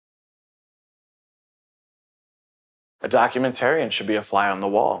A documentarian should be a fly on the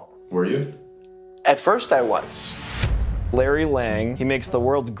wall. Were you? At first I was. Larry Lang, he makes the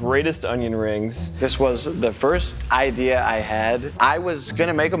world's greatest onion rings. This was the first idea I had. I was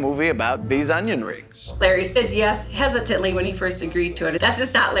gonna make a movie about these onion rings. Larry said yes hesitantly when he first agreed to it. That's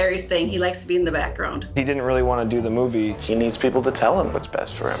just not Larry's thing. He likes to be in the background. He didn't really want to do the movie. He needs people to tell him what's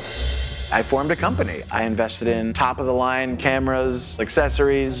best for him. I formed a company. I invested in top-of-the-line cameras,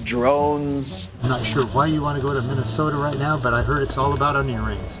 accessories, drones. I'm not sure why you want to go to Minnesota right now, but I heard it's all about onion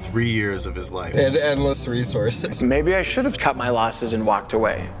rings. 3 years of his life. And endless resources. Maybe I should have cut my losses and walked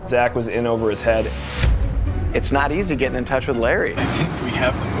away. Zach was in over his head. It's not easy getting in touch with Larry. I think we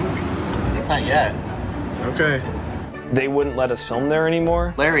have the movie. Not yet. Okay. They wouldn't let us film there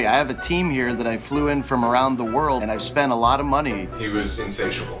anymore. Larry, I have a team here that I flew in from around the world, and I've spent a lot of money. He was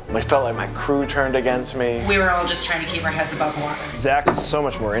insatiable. I felt like my crew turned against me. We were all just trying to keep our heads above water. Zach is so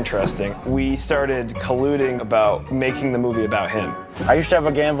much more interesting. We started colluding about making the movie about him. I used to have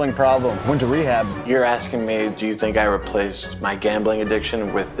a gambling problem. Went to rehab. You're asking me, do you think I replaced my gambling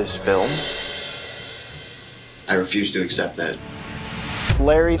addiction with this film? I refuse to accept that.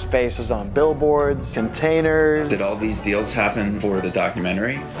 Larry's face is on billboards, containers. Did all these deals happen for the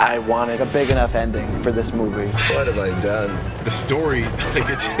documentary? I wanted a big enough ending for this movie. What have I done? The story, like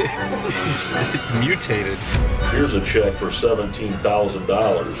it's mutated. Here's a check for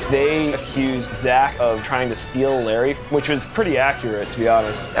 $17,000. They accused Zach of trying to steal Larry, which was pretty accurate, to be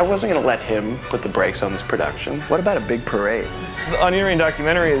honest. I wasn't gonna let him put the brakes on this production. What about a big parade? The Onion Ring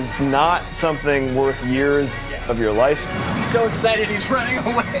documentary is not something worth years of your life. He's so excited he's running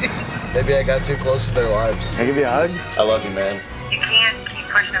away. Maybe I got too close to their lives. Can I give you a hug? I love you, man. You can't keep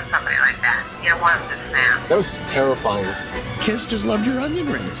pushing somebody like that. You don't want them to snap. That was terrifying. Kiss just loved your onion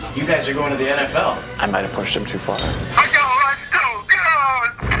rings. You guys are going to the NFL. I might have pushed him too far.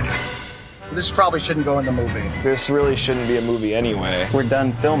 This probably shouldn't go in the movie. This really shouldn't be a movie anyway. We're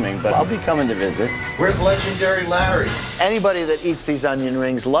done filming, but I'll be coming to visit. Where's legendary Larry? Anybody that eats these onion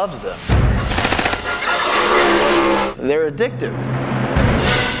rings loves them. They're addictive.